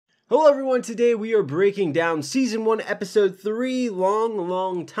Hello everyone, today we are breaking down Season 1, Episode 3,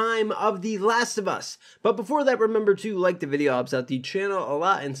 Long Time of The Last of Us. But before that, remember to like the video, helps out the channel a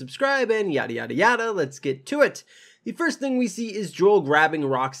lot, and subscribe, and yada yada yada. Let's get to it. The first thing we see is Joel grabbing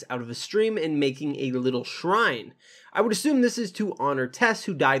rocks out of a stream and making a little shrine. I would assume this is to honor Tess,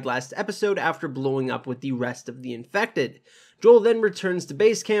 who died last episode after blowing up with the rest of the infected. Joel then returns to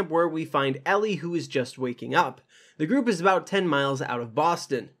base camp where we find Ellie, who is just waking up. The group is about 10 miles out of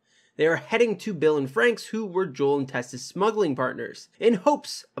Boston. They are heading to Bill and Frank's, who were Joel and Tess's smuggling partners, in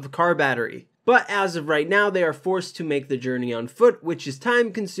hopes of a car battery. But as of right now, they are forced to make the journey on foot, which is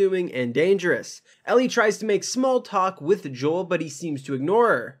time-consuming and dangerous. Ellie tries to make small talk with Joel, but he seems to ignore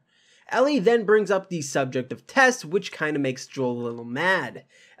her. Ellie then brings up the subject of Tess, which kind of makes Joel a little mad.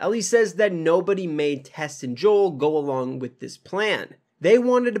 Ellie says that nobody made Tess and Joel go along with this plan. They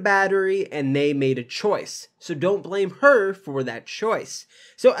wanted a battery and they made a choice, so don't blame her for that choice.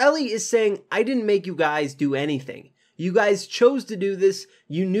 So Ellie is saying, I didn't make you guys do anything. You guys chose to do this,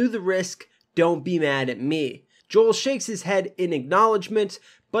 you knew the risk, don't be mad at me. Joel shakes his head in acknowledgement,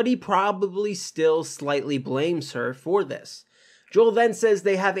 but he probably still slightly blames her for this. Joel then says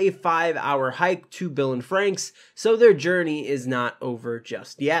they have a 5-hour hike to Bill and Frank's, so their journey is not over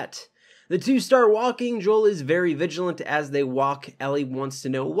just yet. The two start walking. Joel is very vigilant as they walk. Ellie wants to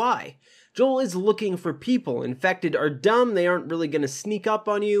know why. Joel is looking for people. Infected are dumb, they aren't really going to sneak up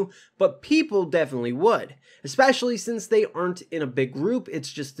on you, but people definitely would. Especially since they aren't in a big group,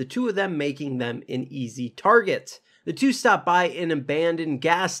 it's just the two of them, making them an easy target. The two stop by an abandoned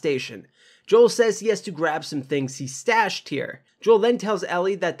gas station. Joel says he has to grab some things he stashed here. Joel then tells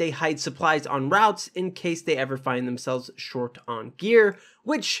Ellie that they hide supplies on routes in case they ever find themselves short on gear,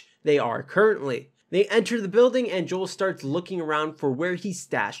 which they are currently. They enter the building and Joel starts looking around for where he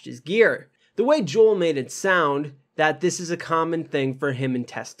stashed his gear. The way Joel made it sound that this is a common thing for him and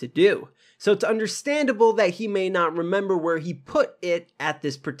Tess to do. So it's understandable that he may not remember where he put it at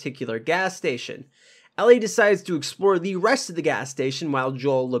this particular gas station. Ellie decides to explore the rest of the gas station while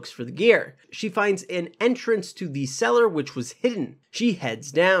Joel looks for the gear. She finds an entrance to the cellar which was hidden. She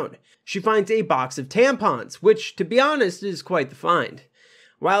heads down. She finds a box of tampons, which, to be honest, is quite the find.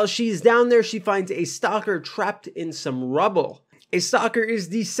 While she's down there, she finds a stalker trapped in some rubble. A stalker is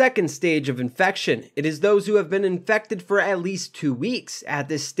the second stage of infection. It is those who have been infected for at least 2 weeks. At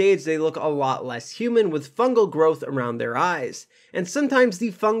this stage, they look a lot less human with fungal growth around their eyes. And sometimes the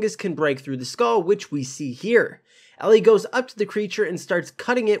fungus can break through the skull, which we see here. Ellie goes up to the creature and starts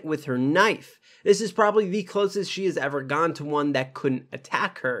cutting it with her knife. This is probably the closest she has ever gone to one that couldn't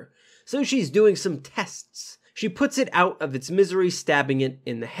attack her. So she's doing some tests. She puts it out of its misery, stabbing it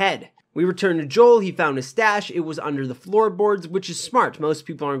in the head. We return to Joel. He found a stash. It was under the floorboards, which is smart. Most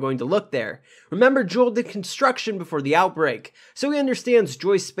people aren't going to look there. Remember, Joel did construction before the outbreak, so he understands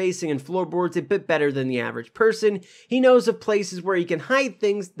joist spacing and floorboards a bit better than the average person. He knows of places where he can hide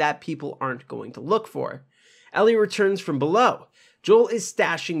things that people aren't going to look for. Ellie returns from below. Joel is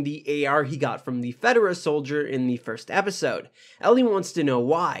stashing the AR he got from the Federa soldier in the first episode. Ellie wants to know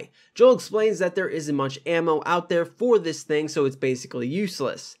why. Joel explains that there isn't much ammo out there for this thing, so it's basically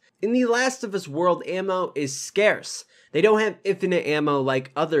useless. In the Last of Us world, ammo is scarce. They don't have infinite ammo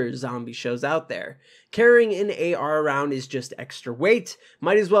like other zombie shows out there. Carrying an AR around is just extra weight.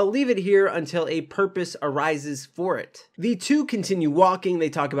 Might as well leave it here until a purpose arises for it. The two continue walking. They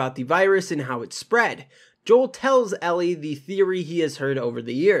talk about the virus and how it spread. Joel tells Ellie the theory he has heard over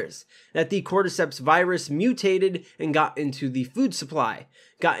the years, that the cordyceps virus mutated and got into the food supply,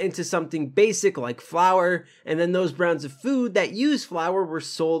 got into something basic like flour, and then those brands of food that use flour were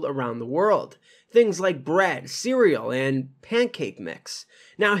sold around the world. Things like bread, cereal, and pancake mix.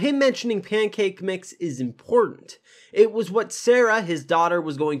 Now, him mentioning pancake mix is important. It was what Sarah, his daughter,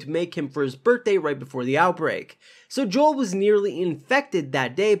 was going to make him for his birthday right before the outbreak. So Joel was nearly infected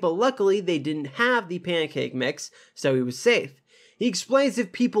that day, but luckily they didn't have the pancake mix, so he was safe. He explains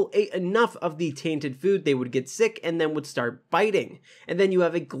if people ate enough of the tainted food, they would get sick and then would start biting. And then you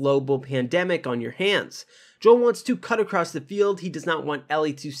have a global pandemic on your hands. Joel wants to cut across the field. He does not want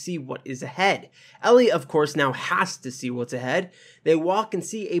Ellie to see what is ahead. Ellie, of course, now has to see what's ahead. They walk and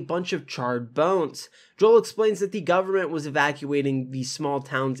see a bunch of charred bones. Joel explains that the government was evacuating the small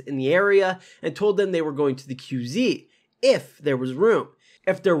towns in the area and told them they were going to the QZ, if there was room.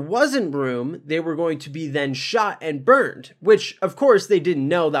 If there wasn't room, they were going to be then shot and burned, which, of course, they didn't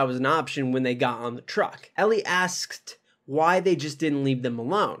know that was an option when they got on the truck. Ellie asked why they just didn't leave them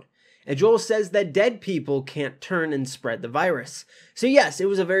alone. And Joel says that dead people can't turn and spread the virus. So yes, it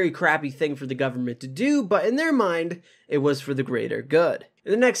was a very crappy thing for the government to do, but in their mind, it was for the greater good. In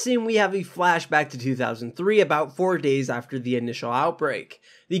the next scene, we have a flashback to 2003, about 4 days after the initial outbreak.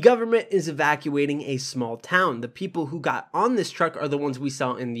 The government is evacuating a small town. The people who got on this truck are the ones we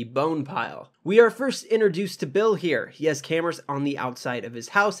saw in the bone pile. We are first introduced to Bill here. He has cameras on the outside of his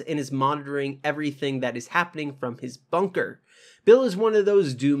house and is monitoring everything that is happening from his bunker. Bill is one of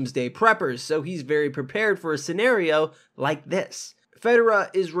those doomsday preppers, so he's very prepared for a scenario like this. Federa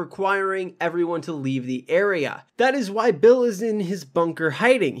is requiring everyone to leave the area. That is why Bill is in his bunker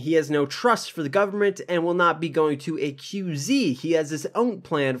hiding. He has no trust for the government and will not be going to a QZ. He has his own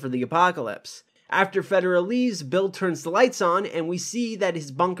plan for the apocalypse. After Federa leaves, Bill turns the lights on and we see that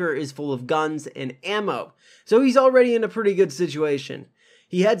his bunker is full of guns and ammo. So he's already in a pretty good situation.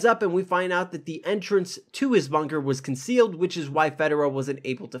 He heads up and we find out that the entrance to his bunker was concealed, which is why Federa wasn't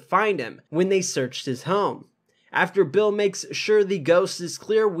able to find him when they searched his home. After Bill makes sure the ghost is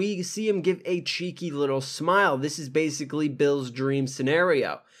clear, we see him give a cheeky little smile. This is basically Bill's dream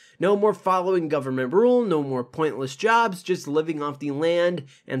scenario. No more following government rule, no more pointless jobs, just living off the land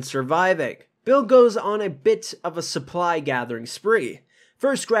and surviving. Bill goes on a bit of a supply gathering spree.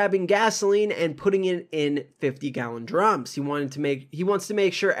 First grabbing gasoline and putting it in 50-gallon drums. He wants to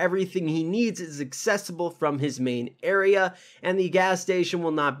make sure everything he needs is accessible from his main area and the gas station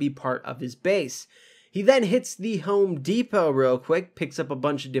will not be part of his base. He then hits the Home Depot real quick, picks up a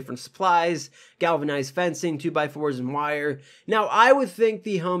bunch of different supplies, galvanized fencing, 2x4s and wire. Now, I would think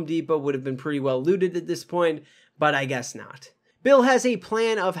the Home Depot would have been pretty well looted at this point, but I guess not. Bill has a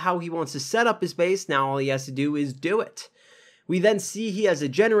plan of how he wants to set up his base. Now all he has to do is do it. We then see he has a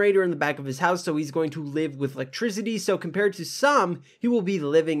generator in the back of his house, so he's going to live with electricity, so compared to some, he will be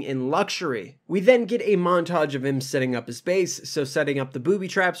living in luxury. We then get a montage of him setting up his base, so setting up the booby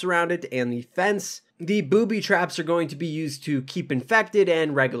traps around it and the fence. The booby traps are going to be used to keep infected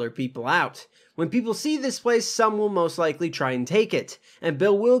and regular people out. When people see this place, some will most likely try and take it, and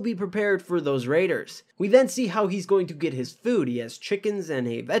Bill will be prepared for those raiders. We then see how he's going to get his food. He has chickens and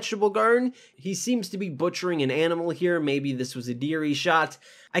a vegetable garden. He seems to be butchering an animal here. Maybe this was a deer he shot.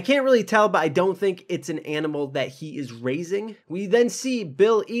 I can't really tell, but I don't think it's an animal that he is raising. We then see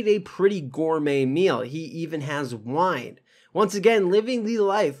Bill eat a pretty gourmet meal. He even has wine. Once again, living the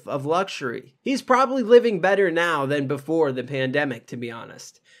life of luxury. He's probably living better now than before the pandemic, to be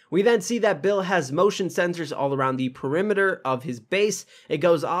honest. We then see that Bill has motion sensors all around the perimeter of his base. It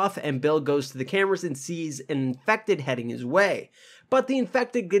goes off and Bill goes to the cameras and sees an infected heading his way. But the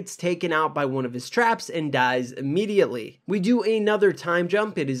infected gets taken out by one of his traps and dies immediately. We do another time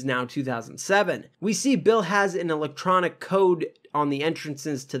jump. It is now 2007. We see Bill has an electronic code on the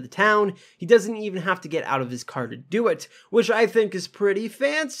entrances to the town. He doesn't even have to get out of his car to do it, which I think is pretty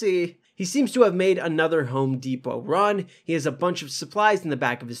fancy. He seems to have made another Home Depot run. He has a bunch of supplies in the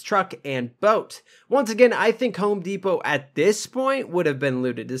back of his truck and boat. Once again, I think Home Depot at this point would have been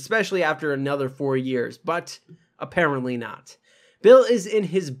looted, especially after another 4 years, but apparently not. Bill is in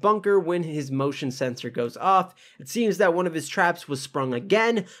his bunker when his motion sensor goes off. It seems that one of his traps was sprung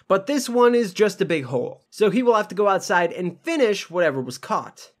again, but this one is just a big hole. So he will have to go outside and finish whatever was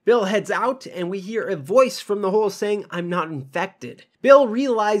caught. Bill heads out and we hear a voice from the hole saying, "I'm not infected." Bill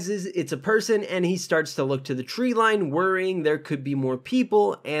realizes it's a person and he starts to look to the tree line, worrying there could be more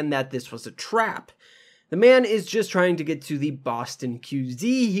people and that this was a trap. The man is just trying to get to the Boston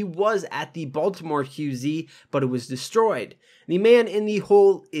QZ. He was at the Baltimore QZ, but it was destroyed. The man in the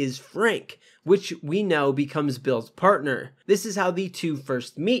hole is Frank, which we know becomes Bill's partner. This is how the two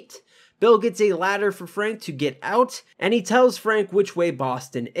first meet. Bill gets a ladder for Frank to get out, and he tells Frank which way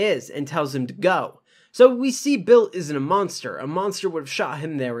Boston is, and tells him to go. So we see Bill isn't a monster. A monster would have shot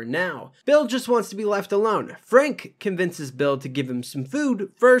him there and now. Bill just wants to be left alone. Frank convinces Bill to give him some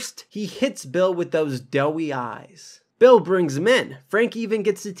food. First, he hits Bill with those doughy eyes. Bill brings him in. Frank even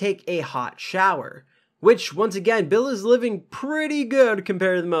gets to take a hot shower. Which, once again, Bill is living pretty good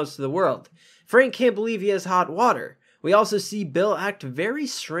compared to most of the world. Frank can't believe he has hot water. We also see Bill act very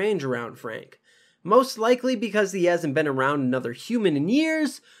strange around Frank. Most likely because he hasn't been around another human in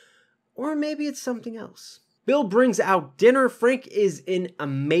years, or maybe it's something else. Bill brings out dinner. Frank is in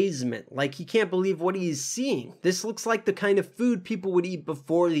amazement, like he can't believe what he is seeing. This looks like the kind of food people would eat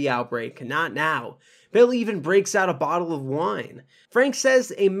before the outbreak, not now. Bill even breaks out a bottle of wine. Frank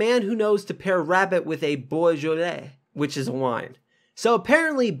says a man who knows to pair rabbit with a Beaujolais, which is a wine. So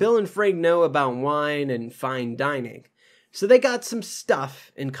apparently Bill and Frank know about wine and fine dining. So they got some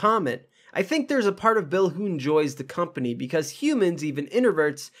stuff in common. I think there's a part of Bill who enjoys the company because humans, even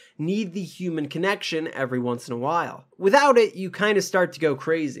introverts, need the human connection every once in a while. Without it, you kind of start to go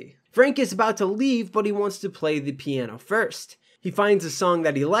crazy. Frank is about to leave, but he wants to play the piano first. He finds a song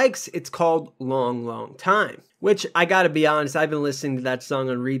that he likes. It's called Long, Long Time, which I gotta be honest, I've been listening to that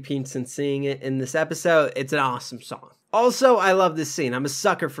song on repeat since seeing it in this episode. It's an awesome song. Also, I love this scene. I'm a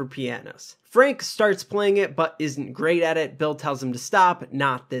sucker for pianos. Frank starts playing it, but isn't great at it. Bill tells him to stop,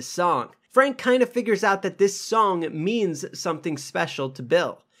 not this song. Frank kind of figures out that this song means something special to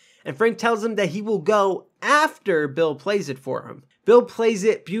Bill. And Frank tells him that he will go after Bill plays it for him. Bill plays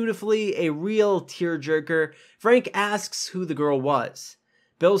it beautifully, a real tearjerker. Frank asks who the girl was.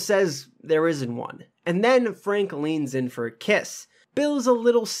 Bill says there isn't one. And then Frank leans in for a kiss. Bill's a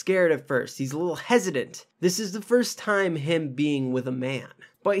little scared at first. He's a little hesitant. This is the first time him being with a man.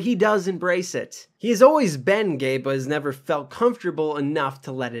 But he does embrace it. He has always been gay, but has never felt comfortable enough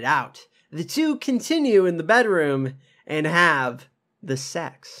to let it out. The two continue in the bedroom and have the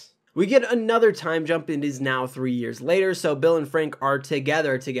sex. We get another time jump. It is now 3 years later, so Bill and Frank are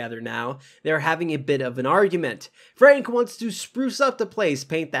together now. They're having a bit of an argument. Frank wants to spruce up the place,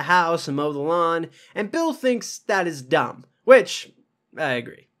 paint the house, and mow the lawn, and Bill thinks that is dumb, which I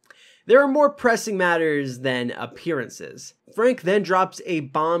agree. There are more pressing matters than appearances. Frank then drops a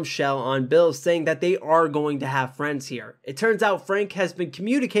bombshell on Bill saying that they are going to have friends here. It turns out Frank has been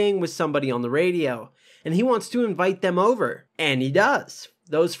communicating with somebody on the radio, and he wants to invite them over, and he does.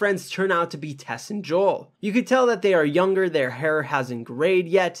 Those friends turn out to be Tess and Joel. You could tell that they are younger, their hair hasn't grayed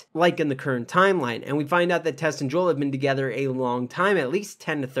yet, like in the current timeline, and we find out that Tess and Joel have been together a long time, at least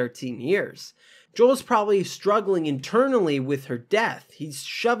 10 to 13 years. Joel's probably struggling internally with her death. He's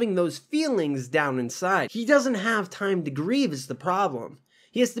shoving those feelings down inside. He doesn't have time to grieve is the problem.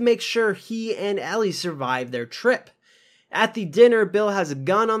 He has to make sure he and Ellie survive their trip. At the dinner, Bill has a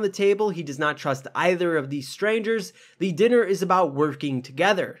gun on the table. He does not trust either of these strangers. The dinner is about working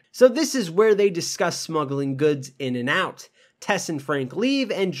together. So this is where they discuss smuggling goods in and out. Tess and Frank leave,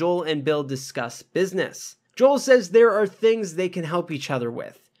 and Joel and Bill discuss business. Joel says there are things they can help each other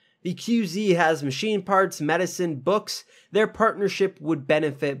with. The QZ has machine parts, medicine, books. Their partnership would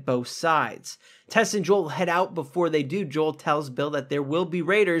benefit both sides. Tess and Joel head out. Before they do, Joel tells Bill that there will be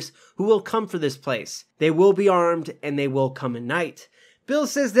raiders who will come for this place. They will be armed and they will come at night. Bill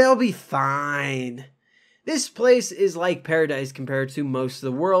says they'll be fine. This place is like paradise compared to most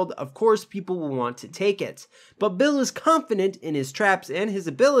of the world. Of course, people will want to take it. But Bill is confident in his traps and his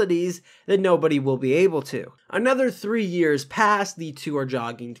abilities that nobody will be able to. Another 3 years pass, the two are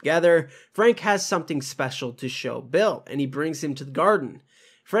jogging together. Frank has something special to show Bill, and he brings him to the garden.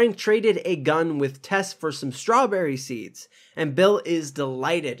 Frank traded a gun with Tess for some strawberry seeds, and Bill is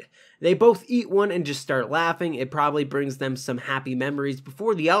delighted. They both eat one and just start laughing. It probably brings them some happy memories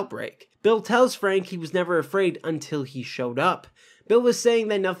before the outbreak. Bill tells Frank he was never afraid until he showed up. Bill was saying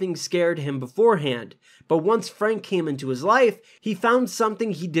that nothing scared him beforehand, but once Frank came into his life, he found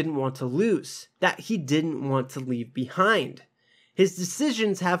something he didn't want to lose, that he didn't want to leave behind. His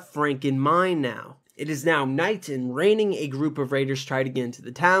decisions have Frank in mind now. It is now night and raining. A group of raiders try to get into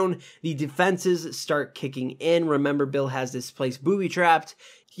the town. The defenses start kicking in. Remember, Bill has this place booby-trapped.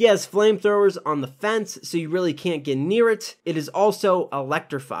 He has flamethrowers on the fence, so you really can't get near it. It is also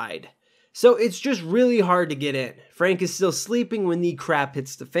electrified. So it's just really hard to get in. Frank is still sleeping when the crap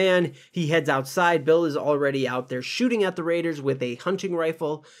hits the fan. He heads outside. Bill is already out there shooting at the raiders with a hunting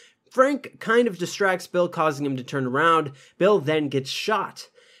rifle. Frank kind of distracts Bill, causing him to turn around. Bill then gets shot.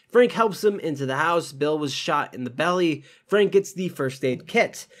 Frank helps him into the house. Bill was shot in the belly. Frank gets the first aid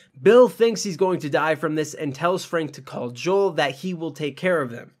kit. Bill thinks he's going to die from this and tells Frank to call Joel, that he will take care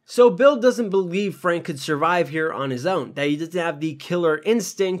of him. So Bill doesn't believe Frank could survive here on his own, that he doesn't have the killer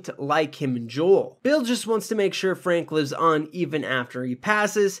instinct like him and Joel. Bill just wants to make sure Frank lives on even after he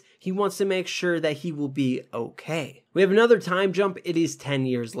passes. He wants to make sure that he will be okay. We have another time jump. It is 10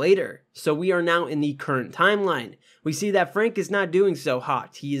 years later. So we are now in the current timeline. We see that Frank is not doing so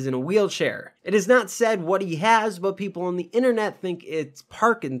hot. He is in a wheelchair. It is not said what he has, but people on the internet think it's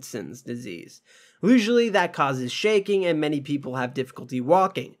Parkinson's disease. Usually that causes shaking and many people have difficulty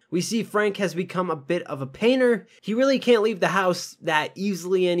walking. We see Frank has become a bit of a painter. He really can't leave the house that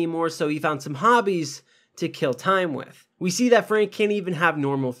easily anymore, so he found some hobbies to kill time with. We see that Frank can't even have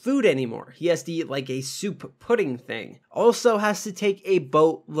normal food anymore. He has to eat like a soup pudding thing. Also has to take a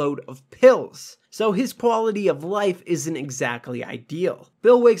boatload of pills. So his quality of life isn't exactly ideal.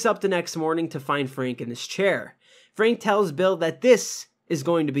 Bill wakes up the next morning to find Frank in his chair. Frank tells Bill that this is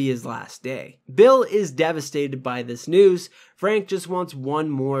going to be his last day. Bill is devastated by this news. Frank just wants one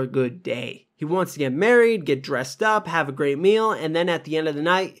more good day. He wants to get married, get dressed up, have a great meal, and then at the end of the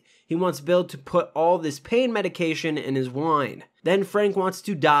night, he wants Bill to put all this pain medication in his wine. Then Frank wants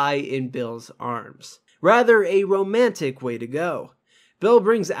to die in Bill's arms. Rather a romantic way to go. Bill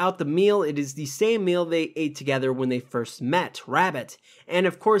brings out the meal. It is the same meal they ate together when they first met, rabbit. And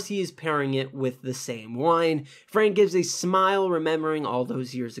of course he is pairing it with the same wine. Frank gives a smile remembering all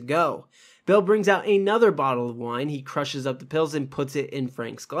those years ago. Bill brings out another bottle of wine. He crushes up the pills and puts it in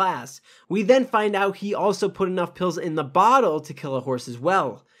Frank's glass. We then find out he also put enough pills in the bottle to kill a horse as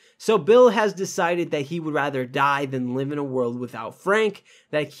well. So Bill has decided that he would rather die than live in a world without Frank,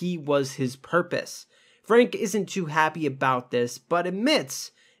 that he was his purpose. Frank isn't too happy about this, but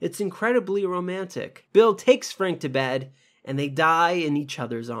admits it's incredibly romantic. Bill takes Frank to bed, and they die in each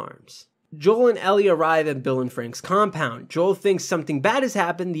other's arms. Joel and Ellie arrive at Bill and Frank's compound. Joel thinks something bad has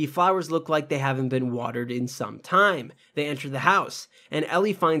happened. The flowers look like they haven't been watered in some time. They enter the house, and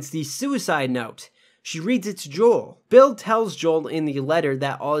Ellie finds the suicide note. She reads it to Joel. Bill tells Joel in the letter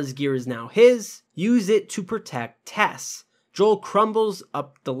that all his gear is now his. Use it to protect Tess. Joel crumbles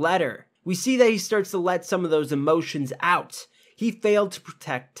up the letter. We see that he starts to let some of those emotions out. He failed to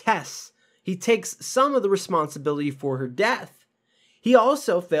protect Tess. He takes some of the responsibility for her death. He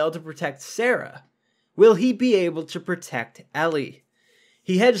also failed to protect Sarah. Will he be able to protect Ellie?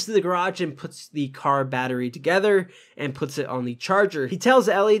 He heads to the garage and puts the car battery together and puts it on the charger. He tells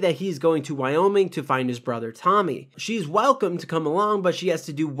Ellie that he's going to Wyoming to find his brother Tommy. She's welcome to come along, but she has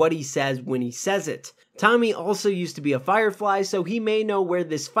to do what he says when he says it. Tommy also used to be a Firefly, so he may know where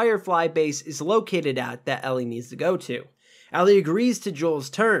this Firefly base is located at that Ellie needs to go to. Ellie agrees to Joel's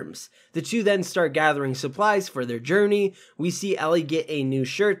terms. The two then start gathering supplies for their journey. We see Ellie get a new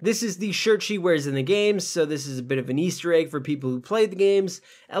shirt. This is the shirt she wears in the games, so this is a bit of an Easter egg for people who play the games.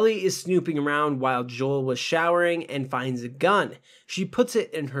 Ellie is snooping around while Joel was showering and finds a gun. She puts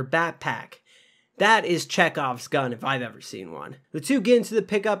it in her backpack. That is Chekhov's gun if I've ever seen one. The two get into the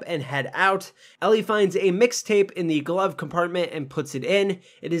pickup and head out. Ellie finds a mixtape in the glove compartment and puts it in.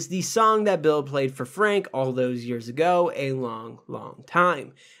 It is the song that Bill played for Frank all those years ago, a long, long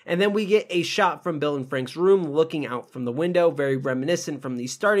time. And then we get a shot from Bill and Frank's room looking out from the window, very reminiscent from the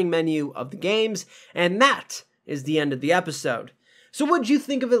starting menu of the games. And that is the end of the episode. So what did you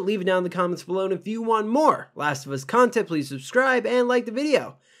think of it? Leave it down in the comments below. And if you want more Last of Us content, please subscribe and like the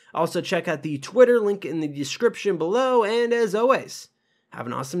video. Also check out the Twitter link in the description below, and as always, have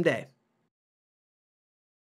an awesome day.